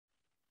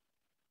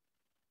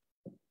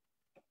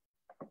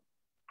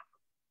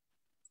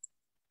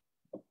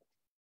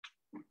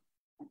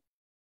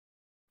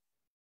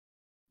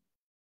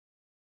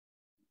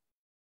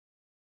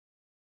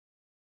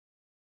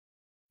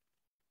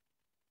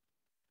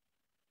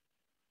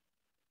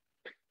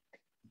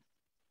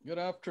Good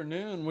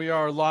afternoon. We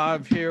are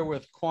live here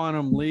with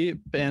Quantum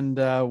Leap,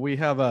 and we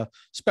have a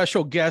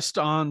special guest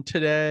on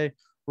today,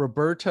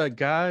 Roberta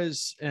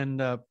Guise.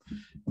 And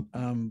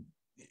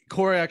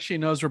Cory actually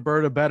knows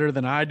Roberta better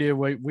than I do.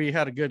 We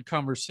had a good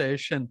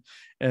conversation,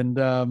 and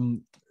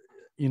I'm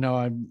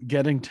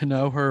getting to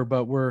know her,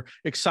 but we're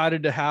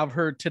excited to have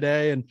her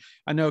today. And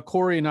I know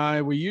Cory and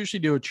I, we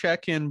usually do a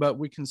check-in, but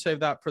we can save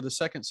that for the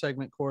second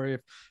segment, Cory.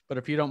 But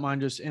if you don't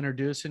mind just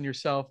introducing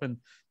yourself and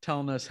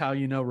telling us how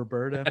you know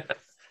Roberta.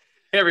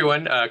 Hey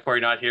everyone, Cory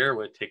and I here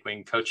with Take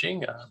Wing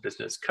Coaching,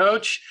 business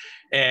coach.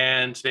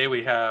 And today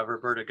we have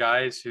Roberta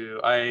Guise, who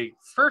I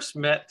first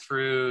met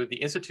through the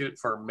Institute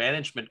for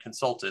Management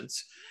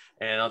Consultants.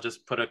 And I'll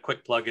just put a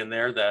quick plug in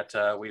there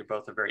that we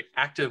both are very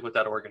active with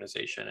that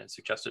organization and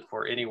suggest it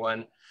for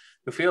anyone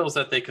who feels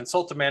that they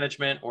consult to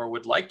management or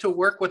would like to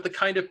work with the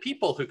kind of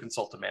people who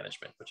consult to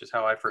management, which is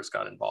how I first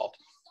got involved.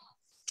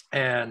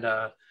 And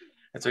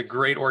it's a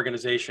great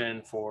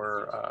organization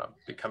for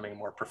becoming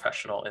more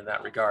professional in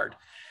that regard.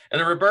 And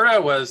then Roberta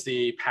was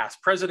the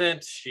past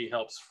president. She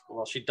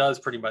does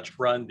pretty much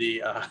run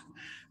the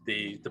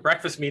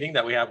breakfast meeting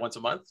that we have once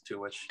a month, to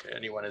which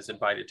anyone is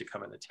invited to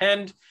come and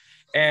attend.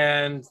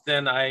 And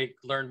then I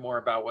learned more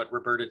about what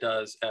Roberta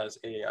does as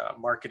a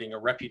marketing, a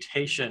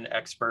reputation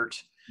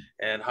expert,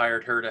 and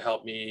hired her to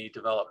help me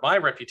develop my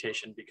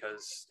reputation,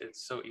 because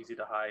it's so easy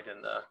to hide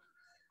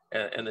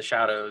in the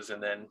shadows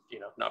and then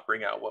not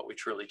bring out what we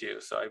truly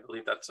do. So I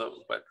believe that's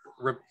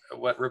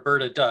what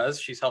Roberta does.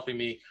 She's helping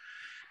me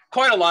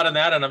quite a lot in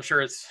that, and I'm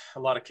sure it's a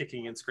lot of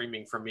kicking and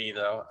screaming for me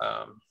though.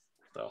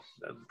 So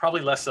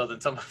probably less so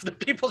than some of the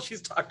people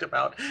she's talked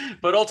about,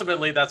 but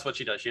ultimately that's what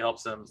she does. She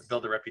helps them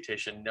build a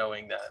reputation,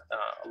 knowing that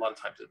a lot of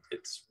times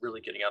it's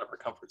really getting out of her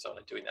comfort zone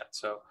and doing that.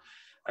 So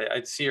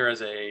I'd see her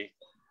as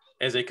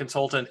a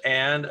consultant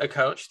and a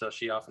coach, though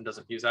she often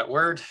doesn't use that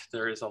word.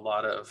 There is a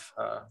lot of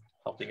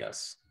helping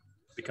us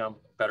become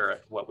better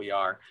at what we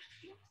are.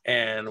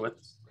 And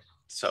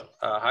so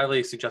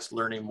highly suggest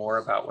learning more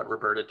about what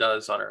Roberta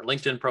does on her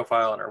LinkedIn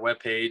profile, on her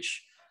webpage,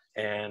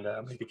 and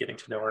maybe getting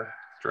to know her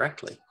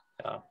directly.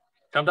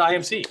 Come to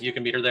IMC, you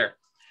can meet her there.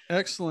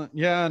 Excellent.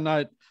 Yeah, and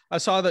I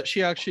saw that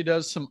she actually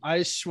does some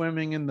ice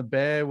swimming in the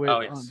bay.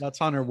 Yes.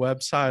 That's on her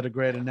website, a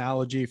great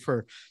analogy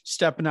for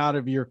stepping out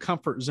of your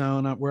comfort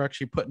zone. We're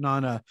actually putting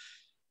on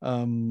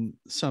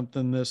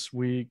something this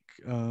week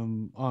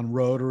on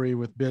Rotary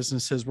with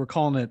businesses. We're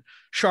calling it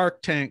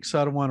Shark Tank,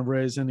 so I don't want to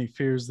raise any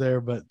fears there,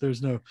 but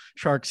there's no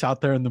sharks out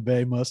there in the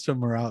bay. Most of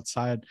them are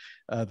outside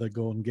the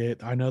Golden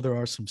Gate. I know there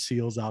are some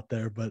seals out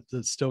there, but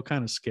it's still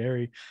kind of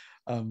scary.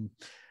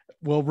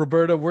 Well,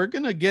 Roberta, we're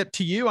going to get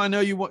to you. I know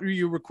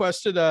you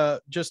requested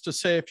just to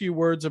say a few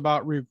words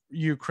about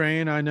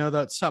Ukraine. I know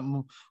that's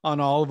something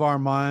on all of our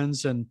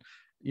minds, and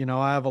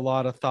I have a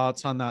lot of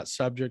thoughts on that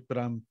subject, but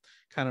I'm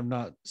kind of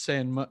not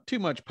saying too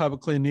much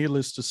publicly.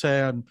 Needless to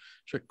say, I'm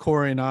sure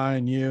Cory and I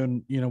and you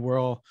and we're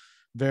all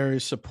very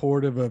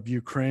supportive of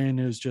Ukraine,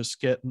 who's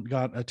just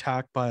got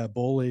attacked by a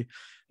bully,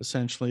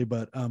 essentially.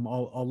 But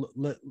I'll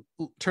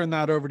turn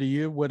that over to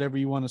you. Whatever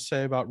you want to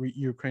say about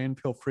Ukraine,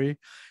 feel free,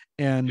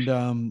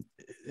 and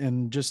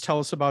just tell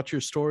us about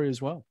your story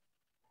as well.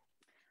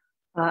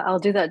 I'll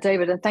do that,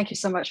 David, and thank you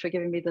so much for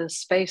giving me the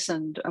space,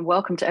 and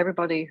welcome to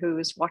everybody who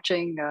is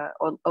watching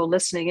or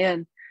listening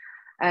in.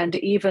 And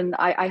even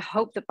I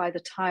hope that by the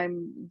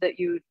time that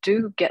you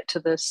do get to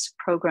this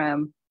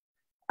program,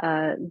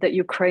 that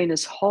Ukraine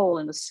is whole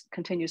and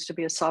continues to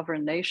be a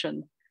sovereign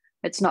nation.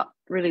 It's not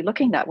really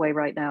looking that way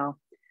right now.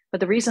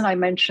 But the reason I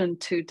mentioned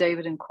to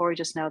David and Cory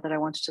just now that I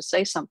wanted to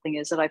say something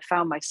is that I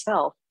found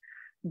myself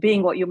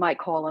being what you might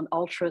call an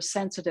ultra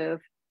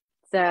sensitive,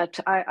 that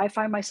I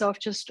find myself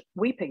just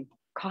weeping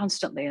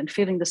constantly and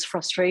feeling this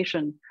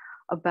frustration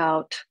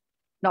about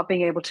not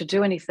being able to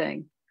do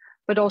anything,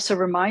 but also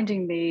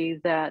reminding me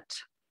that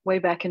way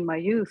back in my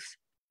youth,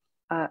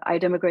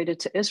 I'd immigrated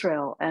to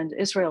Israel, and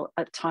Israel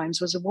at times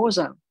was a war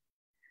zone.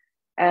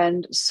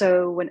 And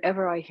so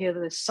whenever I hear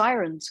the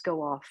sirens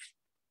go off,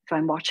 if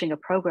I'm watching a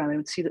program, I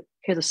would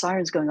hear the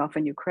sirens going off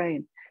in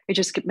Ukraine. It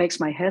just makes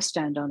my hair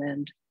stand on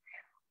end.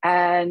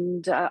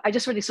 And I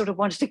just really sort of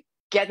wanted to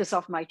get this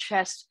off my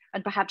chest,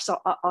 and perhaps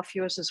off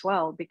yours as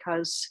well,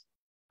 because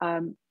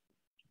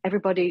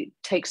everybody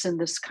takes in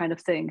this kind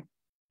of thing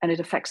and it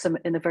affects them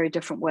in a very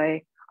different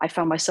way. I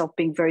found myself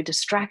being very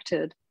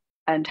distracted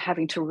and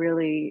having to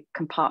really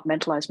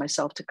compartmentalize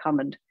myself to come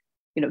and,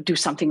 do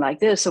something like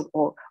this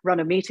or run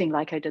a meeting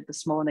like I did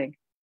this morning.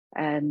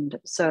 And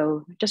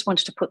so I just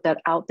wanted to put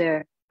that out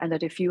there, and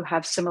that if you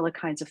have similar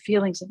kinds of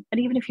feelings,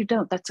 and even if you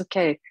don't, that's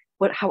okay.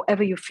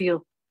 However you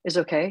feel is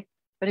okay.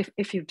 But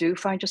if you do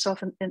find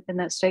yourself in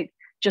that state,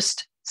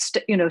 just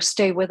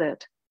stay with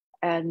it.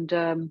 And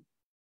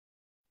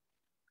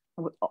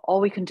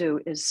all we can do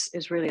is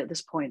really at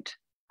this point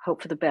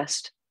hope for the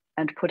best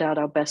and put out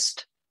our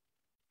best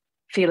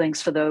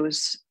feelings for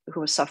those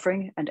who are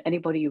suffering, and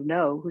anybody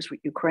who's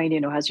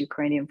Ukrainian or has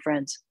Ukrainian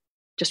friends,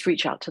 just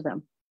reach out to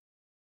them.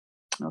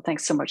 Well,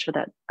 thanks so much for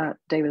that,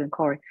 David and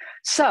Cory.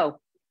 So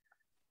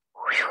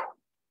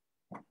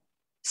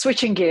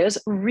switching gears,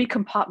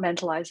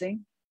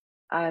 recompartmentalizing.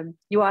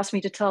 You asked me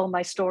to tell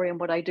my story and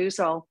what I do,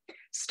 so I'll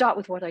start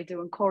with what I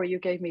do. And Cory, you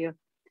gave me a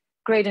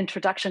great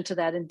introduction to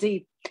that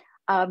indeed.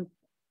 I'm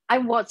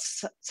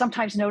what's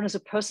sometimes known as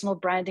a personal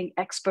branding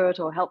expert,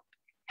 or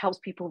helps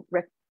people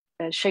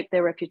shape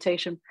their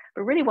reputation.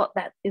 But really what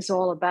that is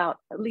all about,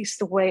 at least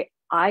the way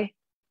I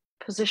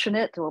position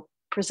it or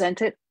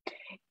present it,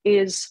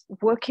 is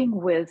working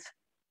with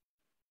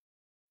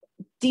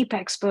deep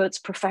experts,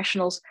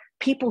 professionals,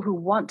 people who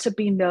want to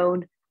be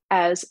known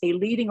as a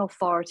leading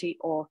authority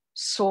or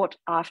sought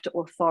after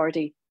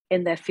authority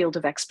in their field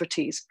of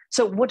expertise.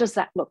 So what does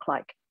that look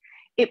like?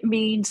 It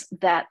means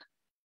that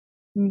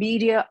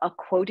media are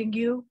quoting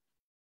you,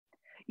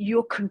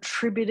 you're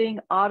contributing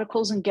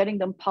articles and getting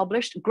them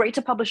published. Great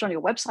to publish on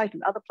your website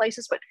and other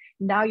places, but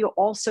now you're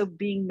also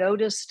being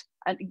noticed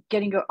and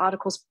getting your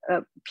articles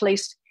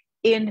placed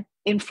in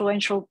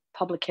influential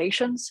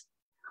publications.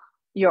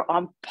 You're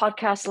on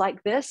podcasts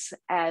like this,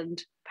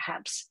 and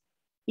perhaps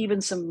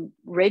even some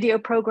radio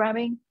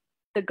programming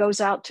that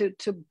goes out to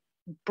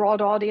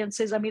broad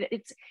audiences. I mean,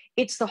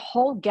 it's the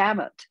whole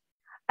gamut.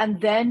 And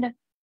then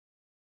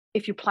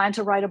if you plan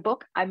to write a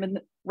book,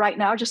 right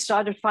now just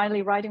started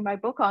finally writing my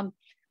book on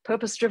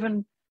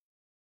purpose-driven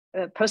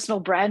personal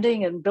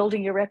branding and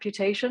building your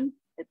reputation.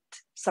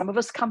 Some of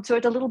us come to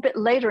it a little bit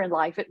later in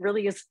life. It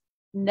really is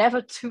never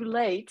too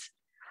late,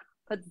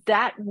 but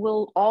that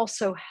will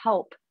also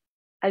help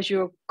as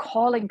your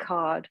calling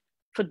card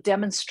for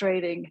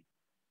demonstrating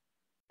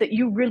that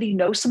you really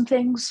know some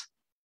things,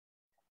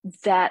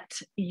 that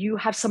you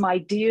have some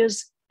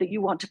ideas that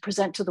you want to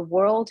present to the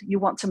world. You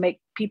want to make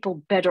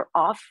people better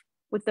off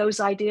with those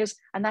ideas.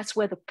 And that's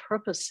where the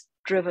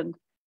purpose-driven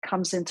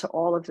comes into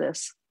all of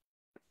this.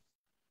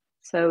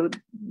 So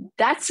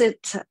that's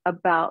it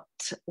about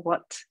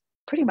what,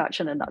 pretty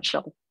much in a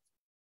nutshell,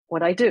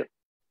 what I do.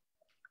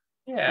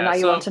 Yeah. And now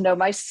you want to know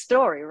my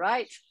story,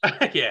 right?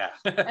 Yeah.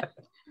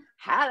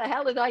 How the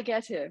hell did I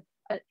get here?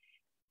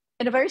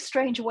 In a very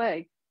strange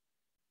way.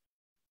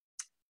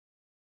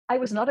 I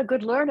was not a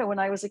good learner when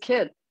I was a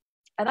kid,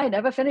 and I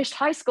never finished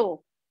high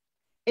school.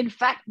 In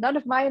fact, none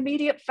of my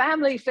immediate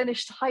family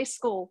finished high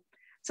school.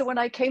 So when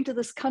I came to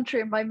this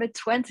country in my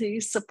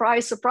mid-20s,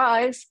 surprise,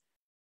 surprise,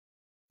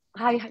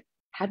 I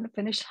hadn't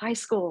finished high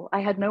school.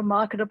 I had no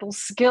marketable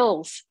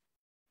skills,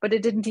 but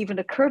it didn't even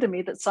occur to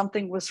me that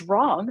something was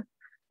wrong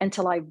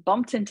until I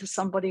bumped into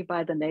somebody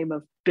by the name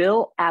of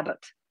Bill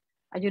Abbott.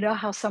 And you know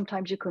how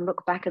sometimes you can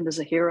look back and there's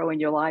a hero in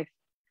your life?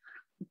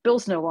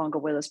 Bill's no longer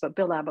with us, but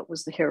Bill Abbott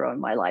was the hero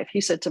in my life.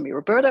 He said to me,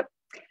 Roberta,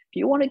 if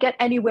you want to get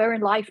anywhere in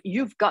life,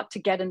 you've got to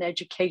get an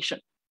education.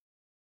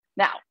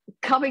 Now,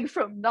 coming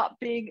from not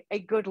being a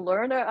good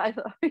learner,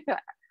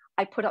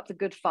 I put up the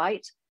good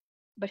fight,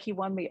 but he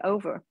won me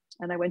over.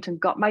 And I went and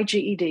got my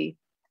GED,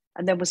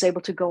 and then was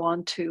able to go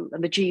on to,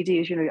 and the GED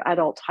is, your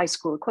adult high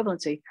school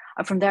equivalency.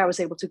 And from there, I was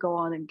able to go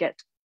on and get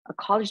a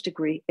college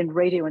degree in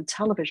radio and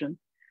television,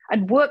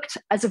 and worked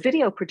as a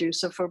video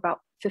producer for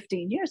about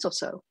 15 years or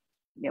so.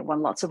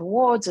 Won lots of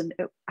awards, and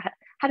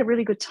had a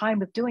really good time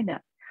with doing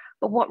that.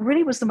 But what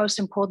really was the most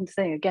important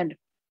thing, again,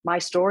 my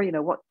story,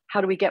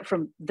 how do we get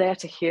from there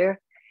to here,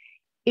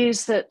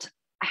 is that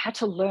I had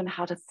to learn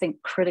how to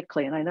think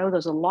critically. And I know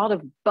there's a lot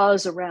of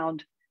buzz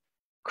around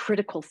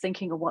critical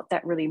thinking and what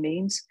that really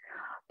means.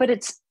 But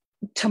it's,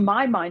 to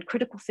my mind,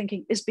 critical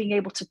thinking is being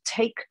able to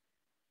take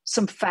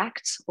some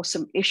facts or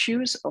some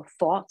issues or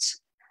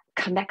thoughts,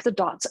 connect the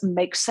dots and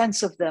make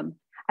sense of them,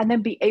 and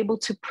then be able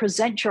to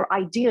present your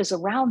ideas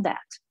around that,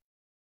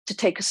 to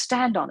take a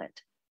stand on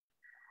it.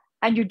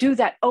 And you do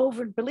that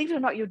over, believe it or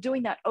not, you're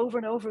doing that over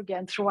and over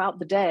again throughout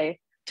the day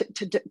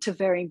to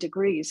varying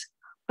degrees.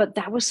 But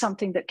that was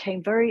something that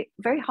came very,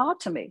 very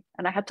hard to me.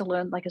 And I had to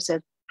learn, like I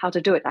said, how to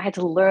do it. I had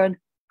to learn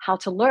how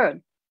to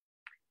learn.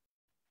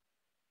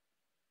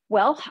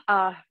 Well,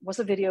 was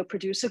a video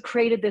producer,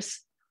 created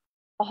this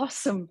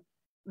awesome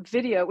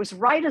video. It was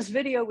right as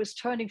video was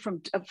turning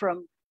from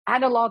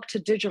analog to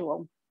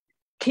digital.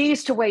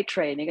 Keys to weight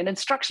training, an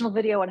instructional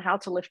video on how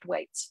to lift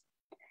weights.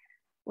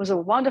 It was a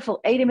wonderful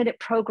 80-minute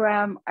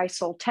program. I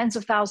sold tens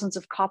of thousands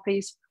of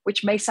copies,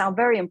 which may sound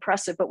very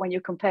impressive, but when you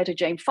compare to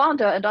Jane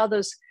Fonda and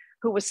others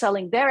who were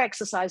selling their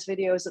exercise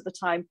videos at the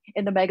time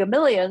in the mega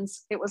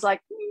millions, it was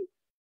like,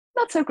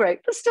 not so great,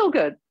 but still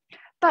good.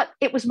 But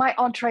it was my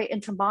entree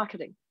into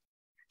marketing.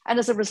 And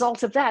as a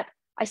result of that,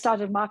 I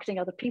started marketing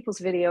other people's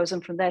videos,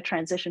 and from there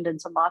transitioned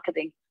into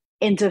marketing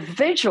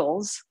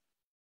individuals.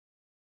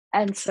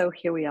 And so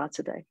here we are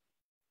today.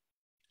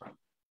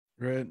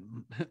 Great.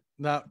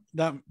 That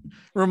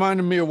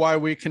reminded me of why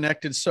we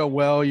connected so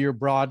well. Your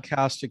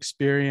broadcast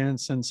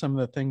experience and some of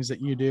the things that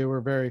you do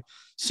are very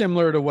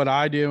similar to what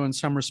I do in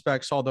some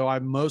respects, although I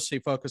mostly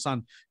focus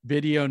on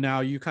video now.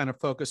 You kind of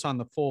focus on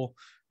the full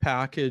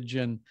package.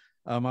 And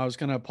I was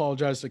going to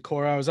apologize to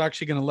Cory. I was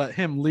actually going to let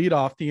him lead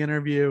off the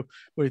interview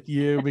with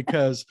you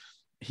because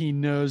he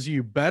knows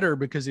you better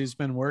because he's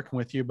been working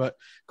with you. But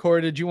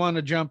Cory, did you want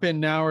to jump in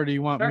now, or do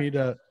you want me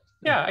to?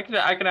 Yeah, I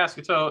can ask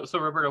you. So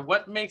Roberta,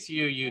 what makes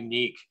you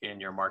unique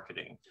in your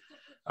marketing?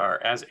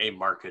 or as a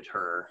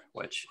marketer,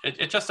 which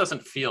it just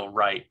doesn't feel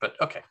right, but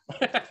okay,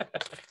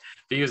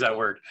 to use that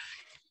word.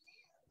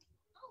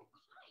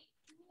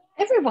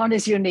 Everyone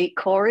is unique,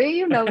 Cory.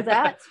 You know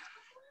that.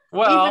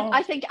 Well,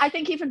 I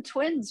think even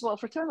twins, well,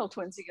 fraternal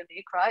twins are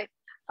unique, right?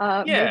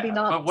 Yeah, maybe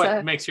not. But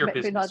what makes your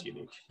business not,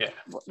 unique? Yeah.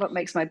 What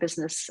makes my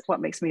business? What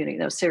makes me unique?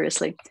 No,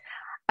 seriously.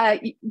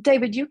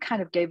 David, you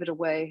kind of gave it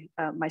away.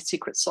 My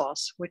secret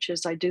sauce, which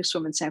is I do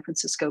swim in San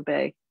Francisco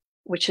Bay,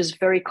 which is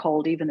very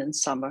cold even in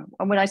summer.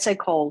 And when I say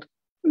cold,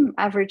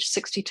 average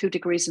 62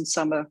 degrees in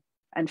summer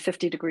and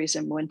 50 degrees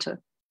in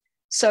winter.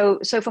 So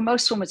for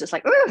most swimmers, it's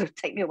like,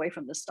 take me away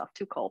from this stuff,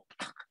 too cold,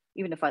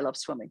 even if I love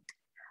swimming.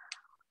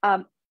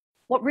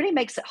 What really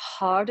makes it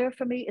harder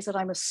for me is that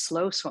I'm a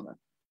slow swimmer.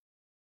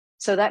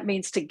 So that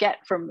means to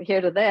get from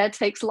here to there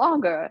takes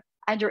longer,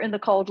 and you're in the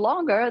cold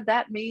longer.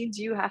 That means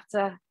you have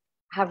to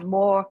have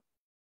more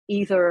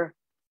either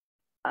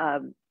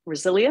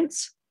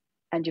resilience,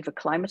 and you've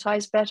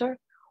acclimatized better,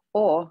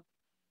 or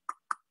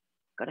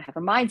got to have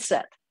a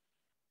mindset.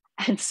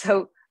 And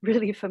so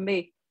really for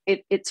me,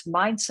 it's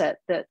mindset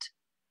that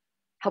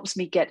helps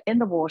me get in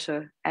the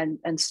water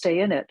and stay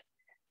in it.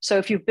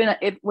 So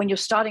when you're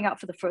starting out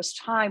for the first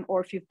time,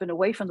 or if you've been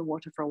away from the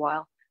water for a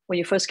while, when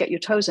you first get your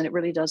toes in, it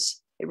really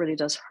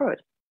does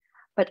hurt.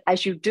 But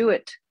as you do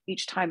it,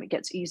 each time it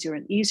gets easier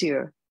and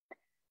easier.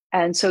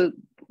 And so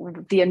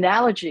the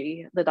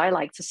analogy that I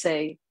like to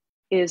say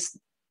is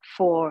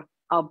for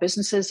our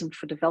businesses and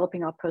for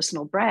developing our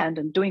personal brand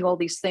and doing all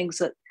these things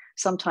that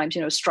sometimes,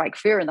 strike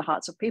fear in the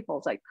hearts of people.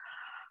 It's like,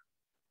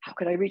 how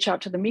could I reach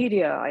out to the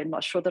media? I'm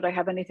not sure that I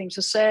have anything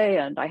to say,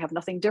 and I have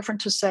nothing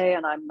different to say,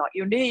 and I'm not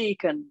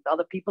unique, and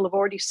other people have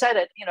already said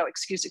it,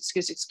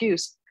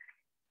 excuse.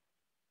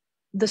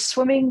 The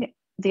swimming,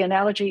 the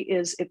analogy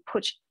is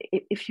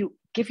if you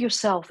put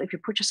yourself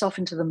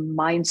into the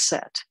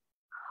mindset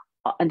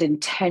and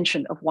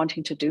intention of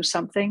wanting to do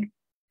something,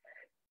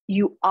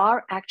 you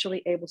are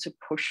actually able to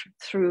push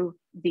through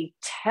the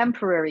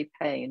temporary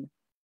pain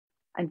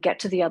and get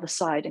to the other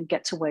side and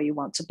get to where you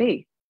want to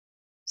be.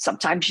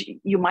 Sometimes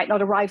you might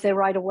not arrive there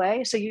right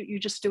away, so you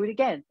just do it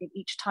again.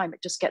 Each time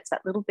it just gets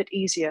that little bit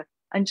easier.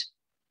 And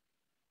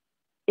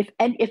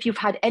if you've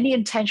had any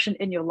intention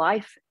in your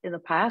life in the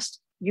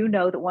past, you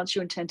know that once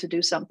you intend to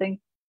do something,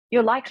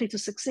 you're likely to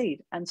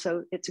succeed. And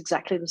so it's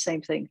exactly the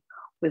same thing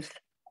with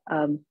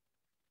the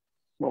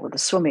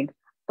swimming,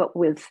 but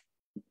with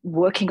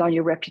working on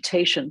your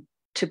reputation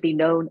to be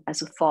known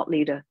as a thought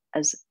leader,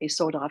 as a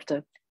sought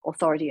after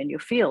authority in your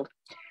field.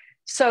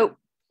 So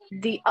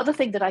the other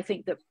thing that I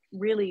think that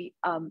really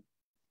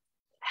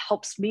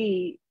helps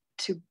me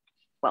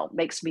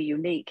makes me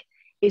unique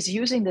is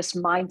using this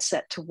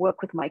mindset to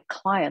work with my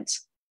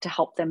clients to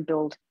help them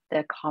build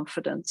their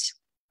confidence.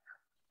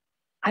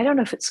 I don't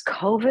know if it's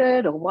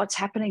COVID or what's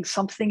happening,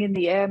 something in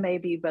the air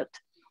maybe, but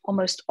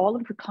almost all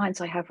of the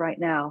clients I have right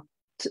now,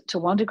 to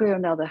one degree or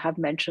another, have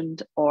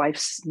mentioned, or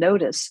I've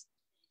noticed,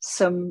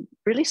 some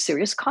really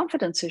serious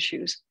confidence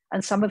issues.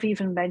 And some have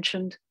even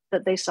mentioned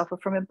that they suffer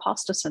from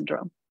imposter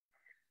syndrome.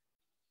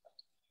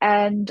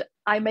 And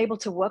I'm able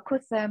to work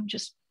with them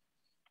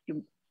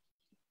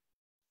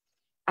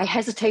I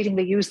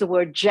hesitatingly use the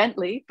word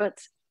gently, but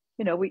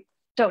we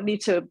don't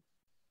need to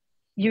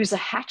use a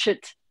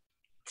hatchet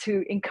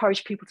to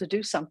encourage people to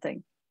do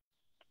something,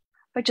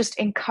 but just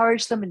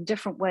encourage them in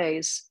different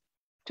ways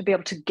to be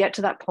able to get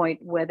to that point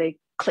where they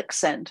click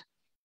send.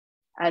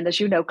 And as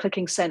you know,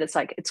 clicking send, it's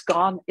like, it's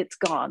gone.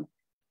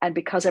 And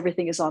because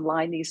everything is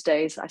online these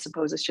days, I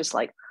suppose it's just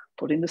like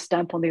putting the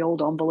stamp on the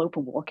old envelope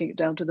and walking it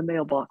down to the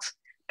mailbox.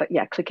 But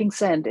yeah, clicking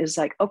send is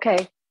like,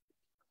 okay,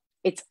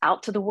 it's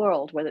out to the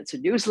world, whether it's a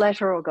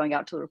newsletter or going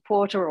out to the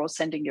reporter or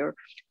sending your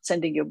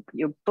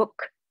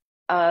book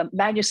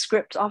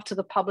manuscript off to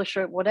the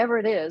publisher, whatever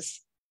it is.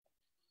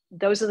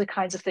 Those are the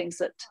kinds of things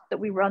that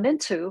we run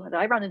into, that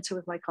I run into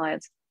with my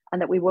clients,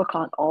 and that we work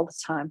on all the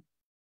time.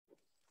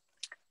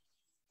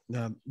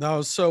 Yeah, that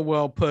was so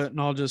well put. And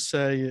I'll just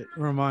say, it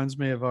reminds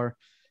me of our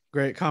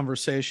great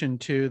conversation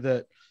too,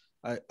 that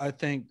I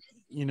think,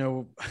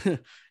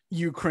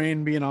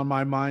 Ukraine being on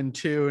my mind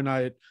too. And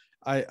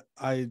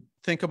I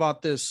think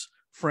about this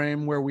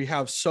frame where we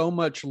have so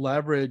much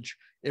leverage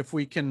if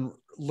we can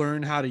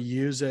learn how to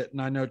use it.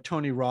 And I know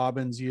Tony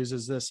Robbins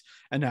uses this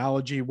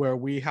analogy where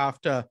we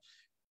have to,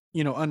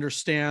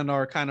 understand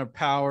our kind of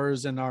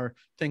powers and our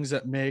things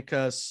that make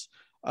us,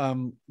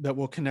 that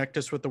will connect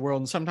us with the world.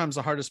 And sometimes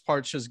the hardest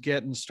part's just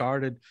getting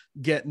started,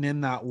 getting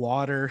in that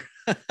water,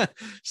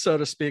 so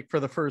to speak, for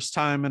the first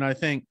time. And I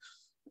think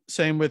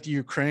same with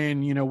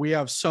Ukraine, we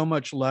have so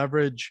much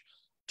leverage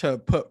to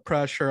put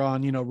pressure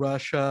on,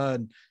 Russia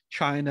and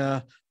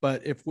China,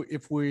 but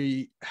if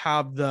we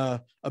have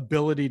the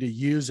ability to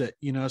use it,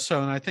 and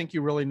I think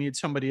you really need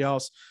somebody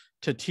else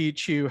to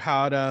teach you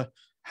how to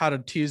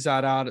tease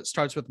that out. It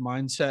starts with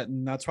mindset.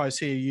 And that's why I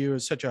see you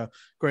as such a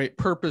great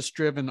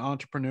purpose-driven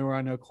entrepreneur.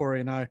 I know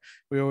Cory and I,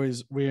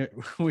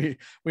 we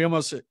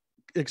almost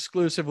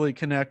exclusively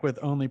connect with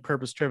only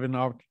purpose-driven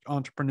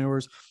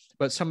entrepreneurs,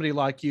 but somebody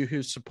like you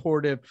who's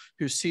supportive,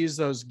 who sees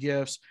those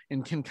gifts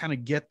and can kind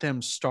of get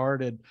them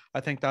started.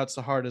 I think that's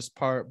the hardest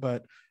part,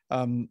 but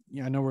I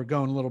know we're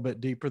going a little bit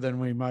deeper than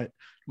we might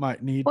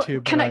need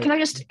to. Can I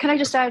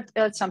just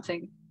add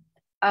something?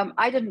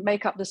 I didn't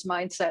make up this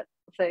mindset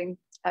thing.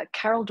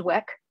 Carol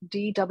Dweck,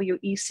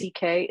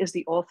 Dweck, is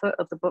the author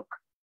of the book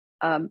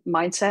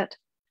Mindset.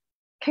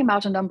 Came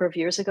out a number of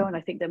years ago, and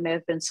I think there may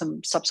have been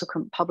some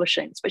subsequent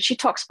publishings, but she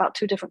talks about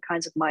two different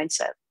kinds of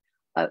mindset,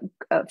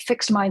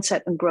 fixed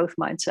mindset and growth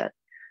mindset.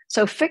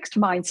 So fixed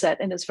mindset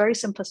in its very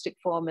simplistic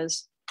form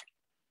is,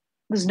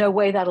 there's no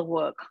way that'll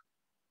work.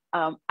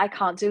 I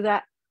can't do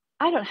that.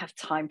 I don't have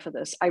time for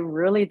this. I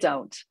really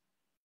don't.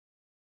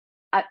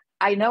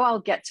 I know I'll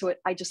get to it.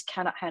 I just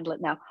cannot handle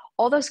it now.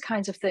 All those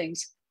kinds of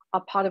things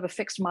are part of a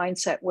fixed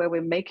mindset where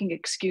we're making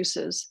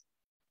excuses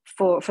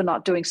for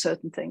not doing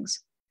certain things.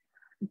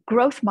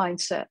 Growth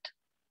mindset,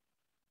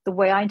 the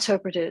way I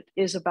interpret it,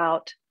 is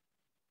about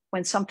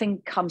when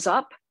something comes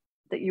up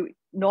that you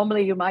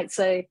might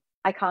say,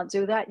 I can't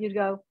do that. You'd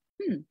go,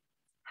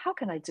 how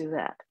can I do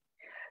that?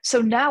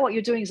 So now what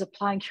you're doing is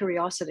applying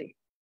curiosity.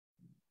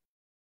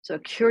 So a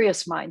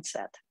curious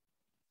mindset.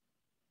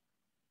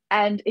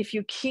 And if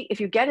you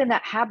get in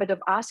that habit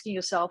of asking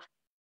yourself,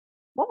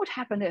 what would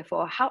happen if,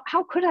 or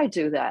how could I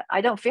do that?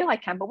 I don't feel I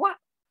can, but what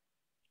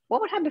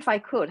would happen if I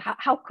could?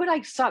 How could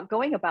I start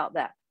going about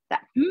that?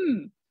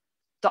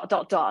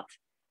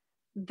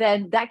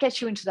 Then that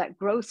gets you into that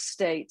growth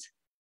state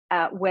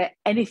where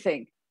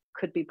anything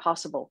could be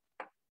possible.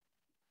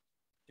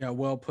 Yeah,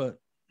 well put.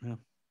 Yeah.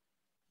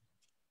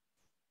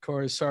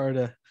 Cory, sorry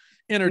to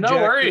interject.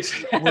 No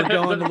worries. We're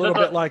going a little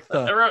bit like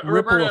the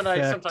Roberta and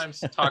effect. I sometimes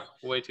talk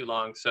way too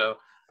long, so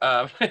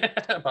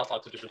about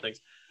lots of different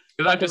things.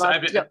 Don't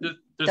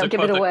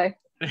give it away.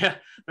 Yeah,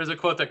 there's a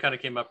quote that kind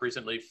of came up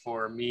recently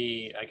for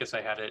me. I guess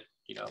I had it,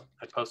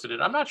 I posted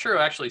it. I'm not sure who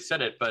actually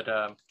said it, but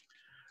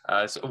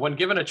so when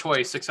given a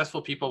choice,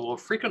 successful people will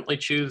frequently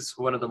choose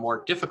one of the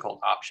more difficult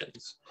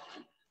options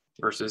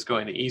versus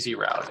going the easy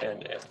route.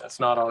 And that's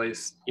not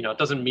always, it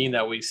doesn't mean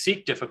that we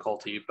seek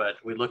difficulty, but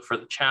we look for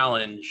the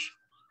challenge.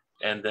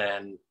 And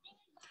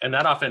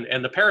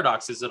the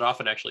paradox is it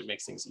often actually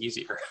makes things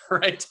easier,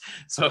 right?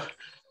 So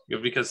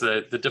because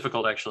the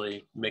difficult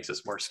actually makes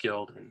us more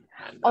skilled.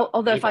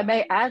 Although if I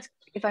may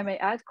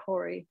add,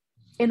 Cory,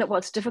 in that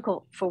what's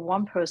difficult for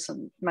one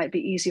person might be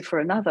easy for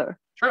another.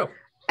 True.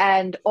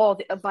 Or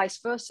vice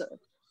versa.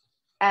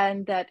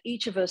 And that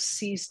each of us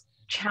sees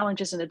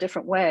challenges in a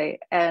different way,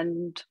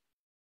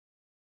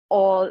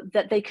 or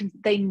that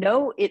they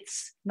know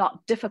it's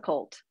not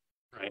difficult,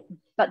 right?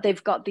 But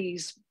they've got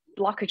these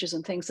blockages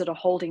and things that are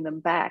holding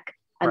them back.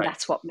 And right.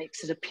 That's what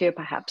makes it appear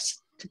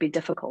perhaps to be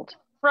difficult.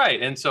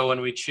 Right. And so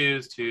when we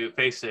choose to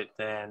face it,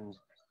 then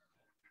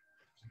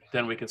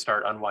we can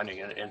start unwinding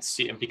it and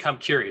see and become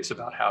curious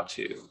about how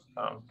to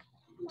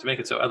make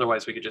it so.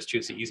 Otherwise, we could just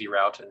choose the easy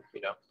route and,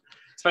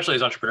 especially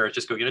as entrepreneurs,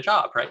 just go get a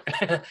job, right?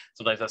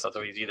 Sometimes that's not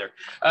so easy either.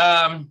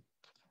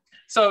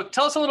 So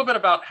tell us a little bit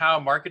about how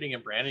marketing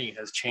and branding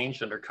has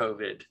changed under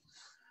COVID.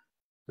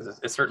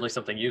 It's certainly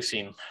something you've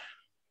seen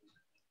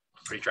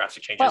pretty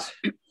drastic changes.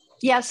 Well,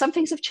 yeah, some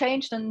things have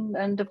changed,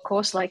 and of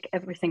course, like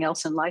everything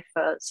else in life,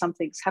 some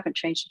things haven't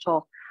changed at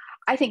all.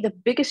 I think the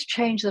biggest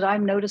change that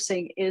I'm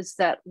noticing is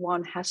that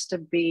one has to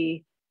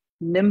be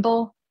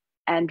nimble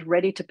and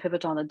ready to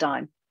pivot on a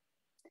dime.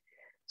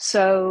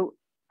 So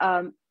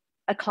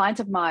a client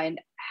of mine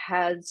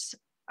has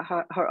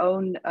her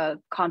own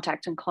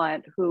contact and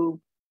client who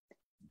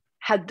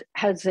had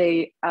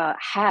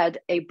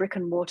a brick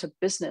and mortar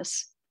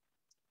business.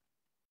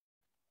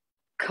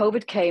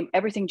 COVID came,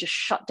 everything just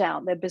shut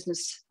down. Their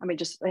business,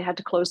 they had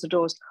to close the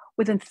doors.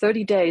 Within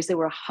 30 days, they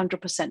were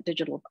 100%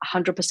 digital,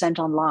 100%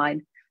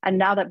 online. And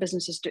now that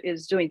business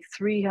is doing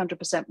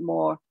 300%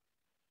 more.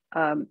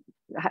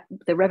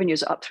 Their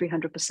revenues are up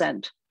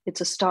 300%.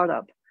 It's a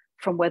startup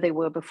from where they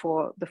were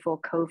before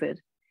COVID.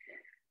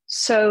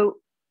 So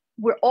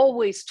we're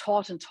always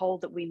taught and told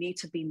that we need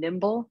to be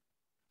nimble.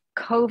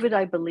 COVID,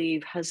 I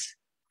believe, has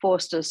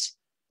forced us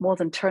more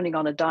than turning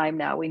on a dime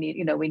now. We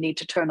need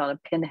to turn on a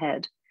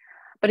pinhead.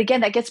 But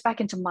again, that gets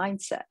back into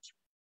mindset.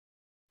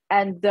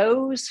 And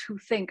those who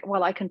think,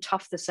 well, I can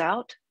tough this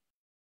out,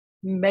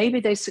 maybe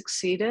they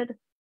succeeded,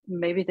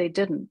 maybe they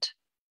didn't.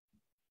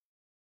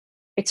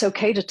 It's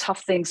okay to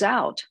tough things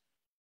out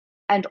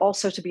and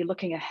also to be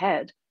looking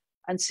ahead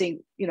and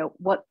seeing,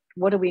 what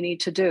do we need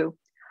to do?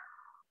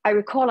 I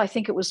recall, I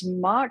think it was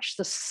March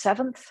the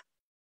 7th,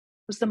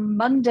 it was the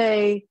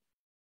Monday,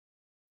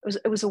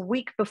 it was a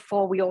week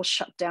before we all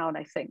shut down,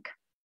 I think.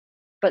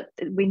 But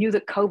we knew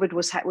that COVID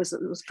was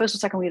first or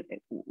second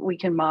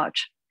week in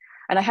March.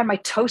 And I had my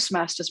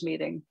Toastmasters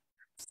meeting.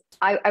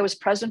 I was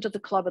president of the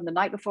club, and the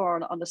night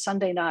before, on the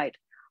Sunday night,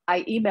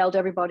 I emailed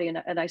everybody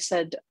and I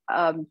said,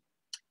 I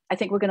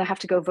think we're going to have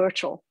to go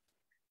virtual.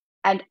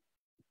 And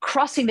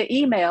crossing the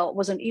email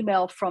was an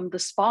email from the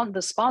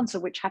sponsor,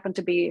 which happened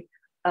to be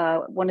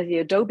one of the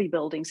Adobe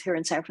buildings here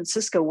in San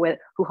Francisco,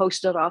 who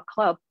hosted our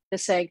club. They're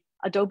saying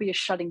Adobe is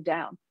shutting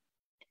down.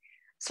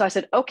 So I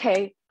said,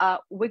 okay,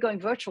 we're going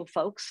virtual,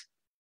 folks.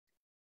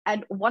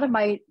 And one of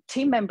my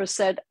team members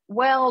said,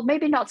 well,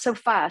 maybe not so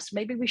fast.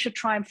 Maybe we should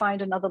try and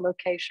find another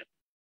location.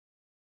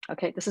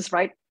 Okay, this is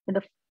right in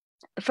the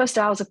first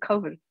hours of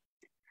COVID.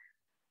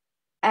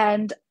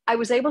 And I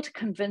was able to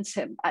convince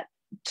him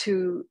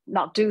to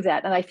not do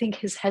that. And I think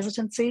his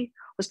hesitancy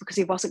was because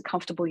he wasn't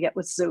comfortable yet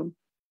with Zoom.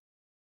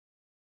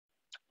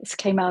 This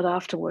came out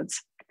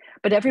afterwards.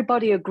 But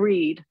everybody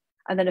agreed.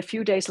 And then a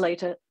few days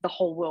later, the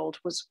whole world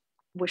was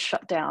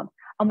shut down.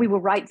 And we were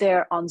right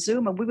there on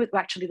Zoom. And we were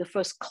actually the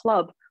first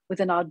club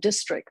within our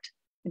district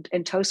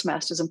in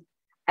Toastmasters.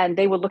 And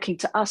they were looking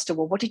to us to,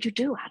 well, what did you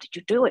do? How did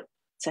you do it?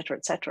 Et cetera,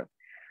 et cetera.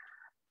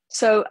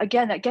 So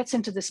again, that gets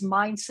into this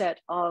mindset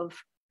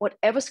of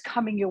whatever's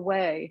coming your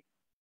way,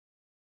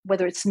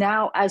 whether it's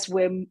now as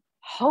we're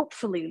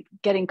hopefully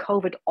getting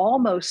COVID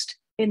almost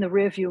in the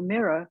rearview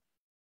mirror,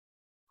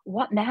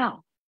 what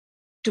now?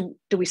 Do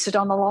we sit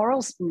on the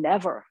laurels?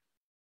 Never.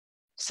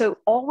 So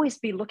always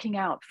be looking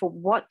out for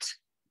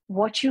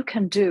what you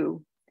can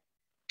do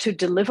to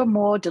deliver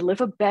more,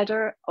 deliver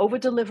better,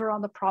 over-deliver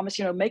on the promise,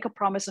 make a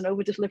promise and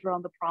over-deliver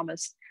on the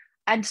promise,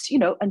 and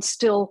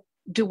still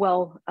do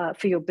well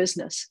for your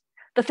business.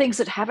 The things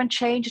that haven't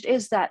changed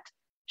is that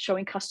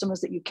showing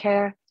customers that you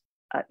care,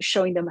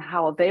 showing them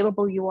how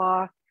available you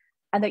are,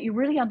 and that you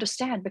really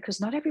understand,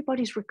 because not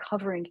everybody's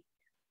recovering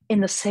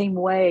in the same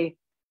way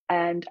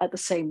and at the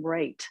same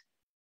rate.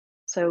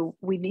 So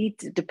we need,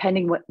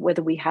 depending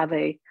whether we have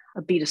a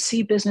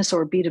B2C business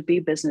or a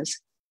B2B business,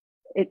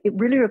 it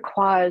really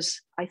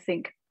requires, I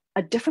think,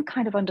 a different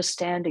kind of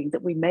understanding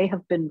that we may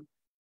have been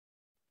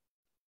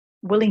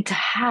willing to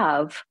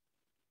have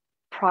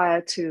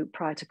prior to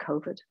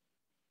COVID.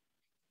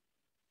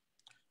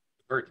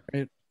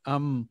 Right.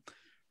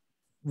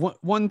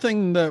 One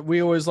thing that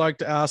we always like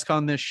to ask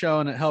on this show,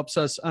 and it helps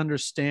us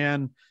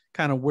understand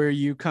kind of where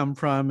you come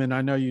from, and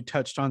I know you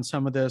touched on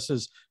some of this,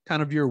 is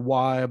kind of your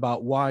why,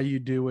 about why you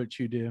do what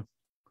you do.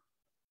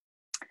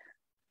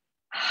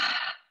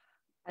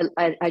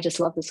 I just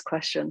love this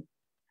question.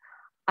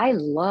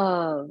 I'm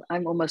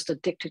almost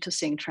addicted to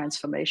seeing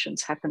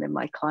transformations happen in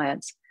my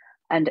clients.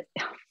 And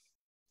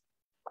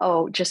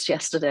just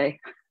yesterday,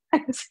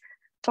 I was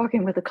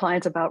talking with a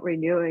client about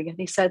renewing, and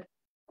he said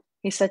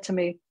to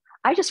me,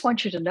 I just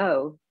want you to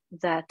know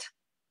that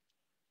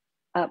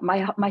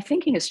my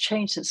thinking has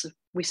changed since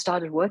we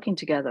started working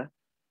together.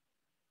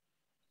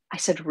 I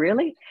said,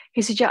 really?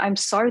 He said, yeah, I'm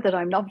sorry that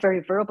I'm not very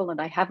verbal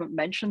and I haven't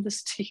mentioned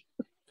this to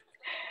you.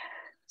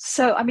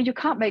 So, I mean, you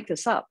can't make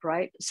this up,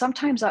 right?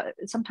 Sometimes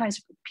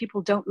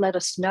people don't let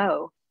us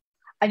know.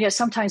 And yet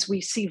sometimes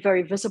we see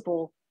very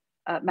visible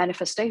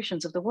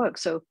manifestations of the work.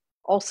 So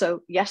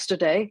also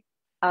yesterday,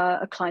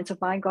 a client of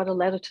mine got a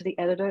letter to the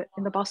editor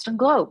in the Boston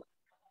Globe.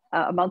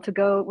 A month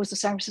ago, it was the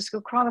San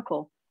Francisco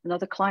Chronicle,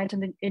 another client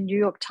in New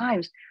York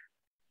Times.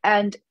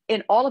 And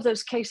in all of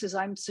those cases,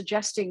 I'm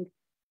suggesting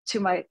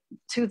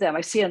to them,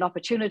 I see an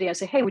opportunity, I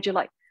say, hey, would you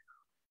like,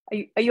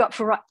 are you up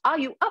for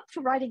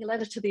writing a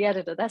letter to the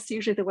editor? That's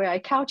usually the way I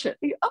couch it.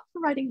 Are you up for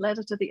writing a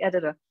letter to the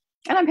editor?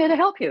 And I'm here to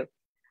help you.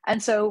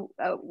 And so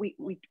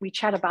we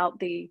chat about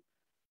the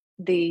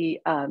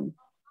thesis,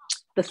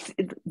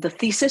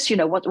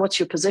 what's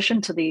your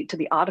position to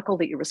the article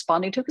that you're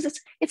responding to, because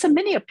it's a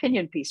mini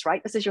opinion piece,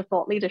 right? This is your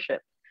thought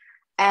leadership.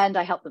 And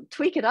I help them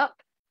tweak it up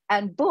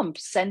and boom,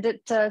 send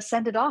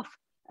it off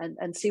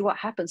and see what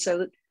happens.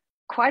 So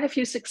quite a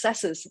few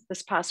successes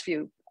this past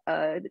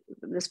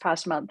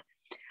month.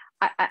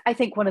 I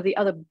think one of the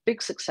other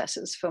big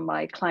successes for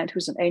my client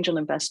who's an angel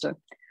investor,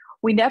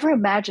 we never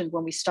imagined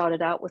when we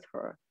started out with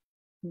her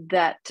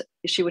that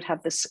she would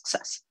have this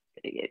success.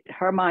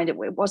 Her mind, it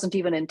wasn't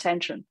even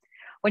intention.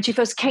 When she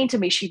first came to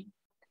me, she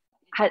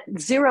had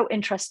zero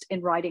interest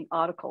in writing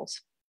articles.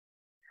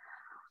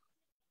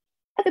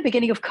 At the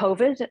beginning of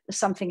COVID,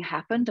 something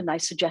happened and I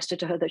suggested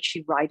to her that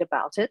she write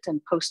about it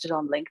and post it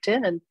on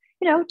LinkedIn. And,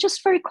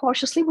 just very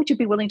cautiously, would you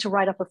be willing to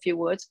write up a few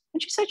words?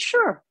 And she said,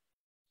 sure.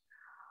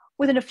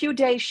 Within a few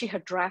days, she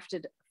had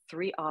drafted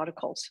 3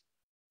 articles.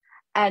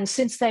 And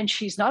since then,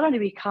 she's not only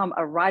become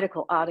a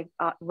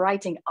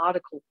writing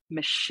article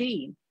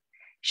machine,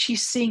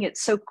 she's seeing it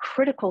so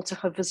critical to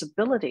her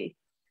visibility.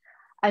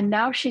 And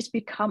now she's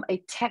become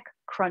a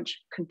TechCrunch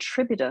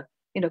contributor,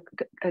 a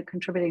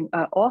contributing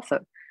author.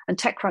 And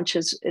TechCrunch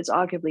is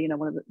arguably,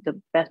 one of the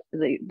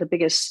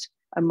biggest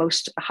and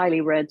most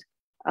highly read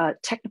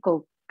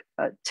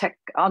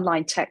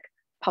online tech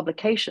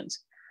publications.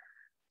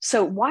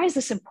 So why is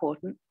this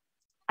important?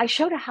 I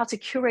showed her how to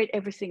curate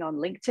everything on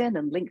LinkedIn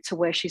and link to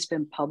where she's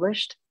been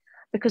published,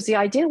 because the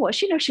idea was,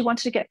 she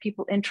wanted to get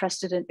people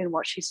interested in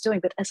what she's doing.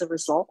 But as a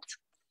result,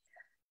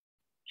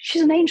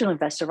 she's an angel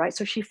investor, right?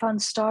 So she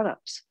funds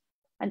startups.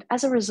 And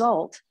as a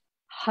result,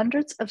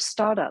 hundreds of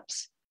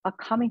startups are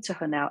coming to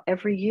her now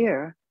every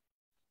year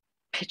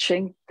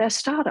pitching their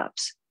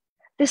startups.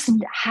 This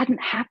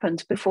hadn't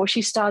happened before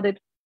she started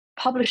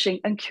publishing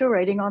and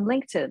curating on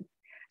LinkedIn.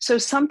 So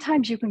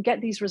sometimes you can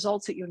get these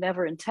results that you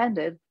never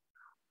intended.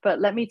 But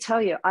let me tell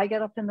you, I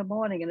get up in the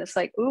morning and it's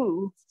like,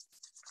 ooh,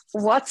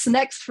 what's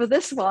next for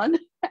this one?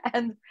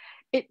 And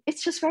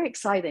it's just very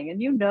exciting.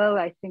 And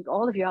I think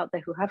all of you out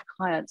there who have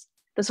clients,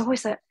 there's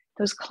always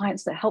those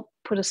clients that help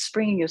put a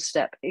spring in your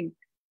step,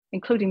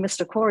 including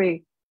Mr.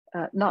 Cory,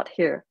 not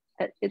here.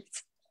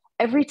 It's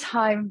every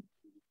time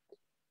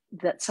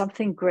that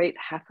something great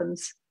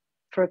happens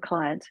for a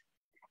client,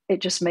 it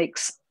just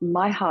makes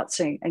my heart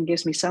sing and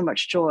gives me so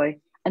much joy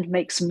and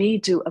makes me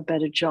do a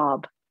better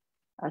job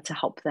to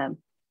help them.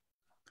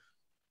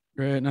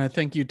 Great. And I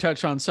think you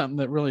touched on something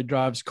that really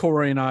drives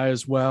Cory and I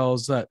as well,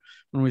 is that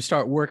when we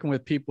start working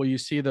with people, you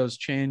see those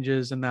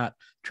changes and that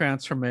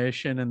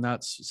transformation. And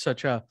that's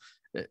such an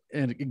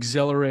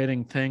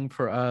exhilarating thing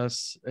for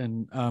us,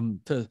 and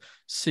to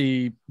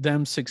see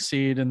them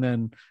succeed, and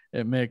then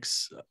it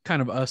makes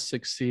kind of us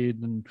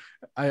succeed. And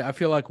I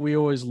feel like we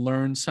always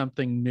learn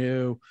something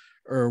new,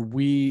 or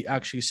we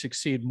actually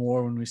succeed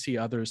more when we see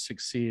others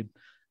succeed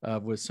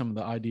with some of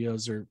the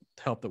ideas or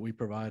help that we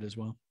provide as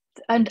well.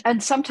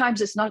 And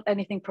sometimes it's not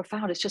anything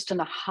profound. It's just an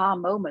aha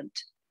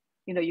moment.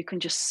 You can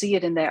just see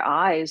it in their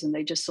eyes and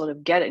they just sort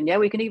of get it. And yeah,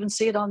 we can even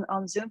see it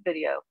on Zoom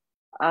video.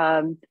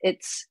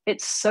 It's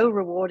so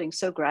rewarding,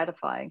 so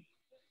gratifying.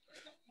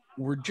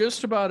 We're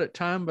just about at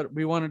time, but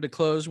we wanted to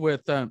close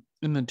with,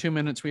 in the 2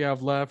 minutes we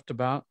have left,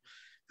 about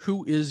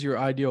who is your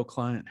ideal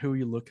client? Who are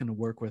you looking to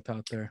work with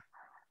out there?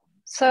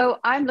 So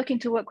I'm looking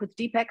to work with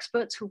deep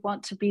experts who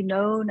want to be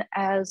known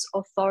as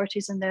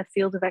authorities in their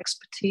field of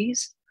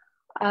expertise.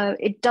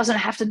 It doesn't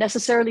have to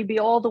necessarily be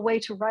all the way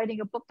to writing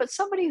a book, but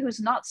somebody who's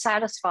not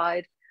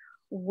satisfied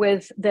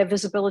with their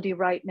visibility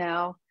right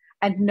now,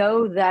 and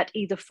know that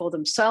either for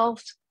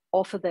themselves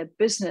or for their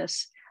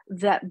business,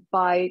 that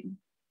by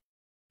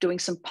doing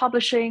some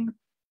publishing,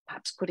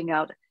 perhaps putting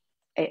out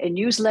a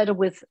newsletter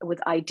with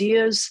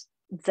ideas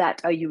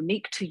that are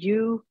unique to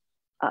you,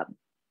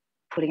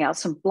 putting out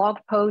some blog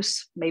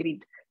posts,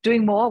 maybe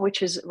doing more,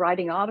 which is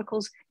writing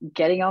articles,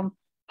 getting on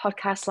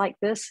podcasts like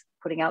this,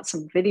 putting out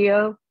some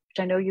video, which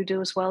I know you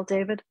do as well,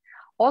 David.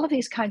 All of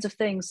these kinds of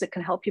things that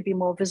can help you be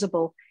more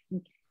visible,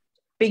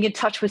 being in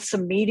touch with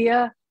some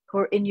media who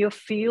are in your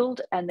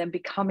field, and then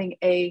becoming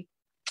a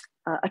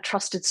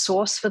trusted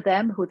source for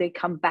them, who they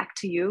come back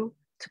to you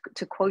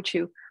to quote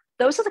you.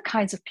 Those are the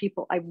kinds of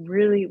people I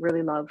really,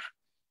 really love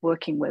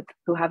working with,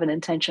 who have an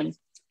intention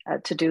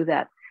to do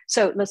that.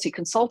 So let's see,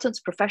 consultants,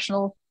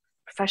 professionals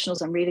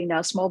I'm reading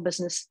now, small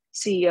business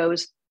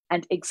CEOs,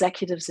 and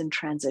executives in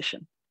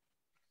transition.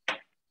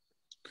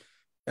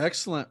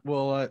 Excellent.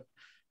 Well,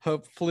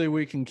 hopefully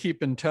we can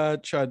keep in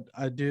touch.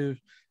 I do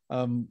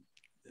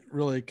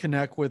really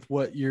connect with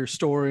what your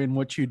story and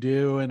what you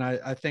do. And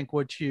I think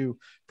what you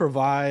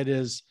provide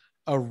is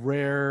a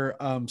rare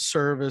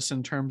service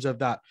in terms of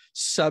that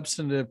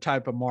substantive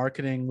type of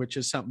marketing, which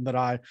is something that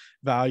I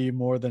value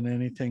more than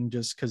anything,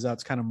 just because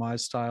that's kind of my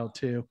style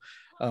too,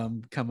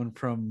 coming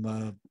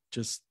from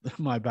just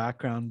my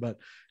background. But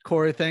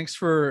Cory, thanks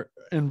for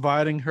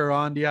inviting her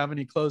on. Do you have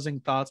any closing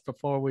thoughts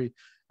before we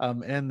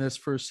end this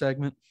first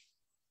segment?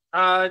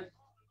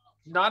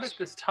 Not at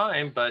this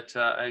time, but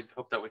I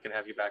hope that we can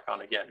have you back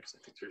on again, because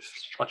I think there's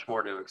much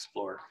more to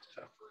explore.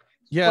 So.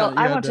 Yeah,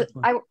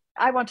 well,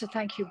 I want to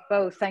thank you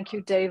both. Thank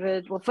you,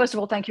 David. Well, first of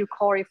all, thank you,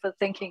 Cory, for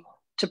thinking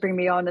to bring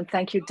me on, and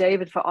thank you,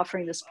 David, for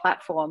offering this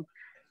platform.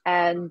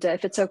 And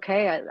if it's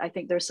okay, I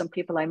think there's some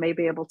people I may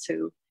be able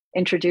to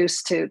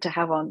introduce to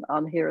have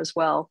on here as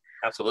well.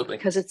 Absolutely.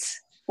 Because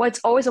it's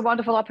always a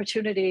wonderful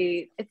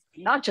opportunity. It's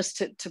not just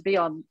to be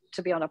on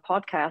a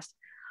podcast,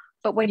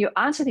 but when you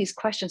answer these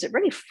questions, it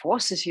really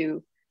forces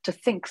you to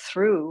think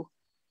through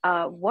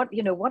what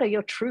are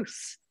your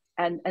truths,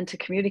 and to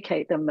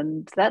communicate them.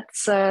 And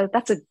that's a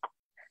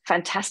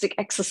fantastic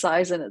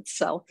exercise in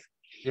itself.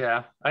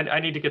 Yeah, I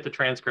need to get the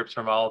transcripts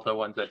from all of the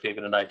ones that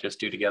David and I just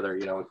do together.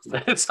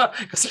 It's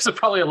because there's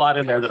probably a lot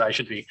in there that I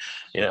should be,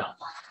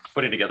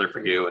 putting together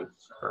for you and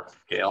for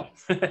Gail.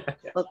 Yeah.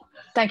 Well,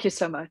 thank you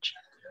so much.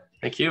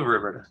 Thank you,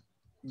 Roberta.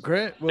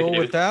 Great. Well,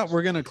 with that,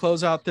 we're going to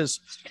close out this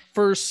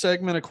first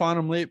segment of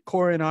Quantum Leap.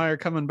 Cory and I are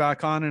coming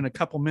back on in a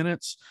couple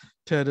minutes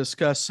to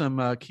discuss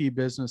some key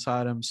business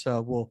items.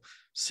 So we'll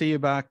see you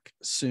back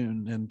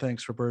soon. And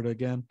thanks, Roberta,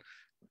 again.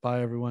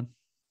 Bye, everyone.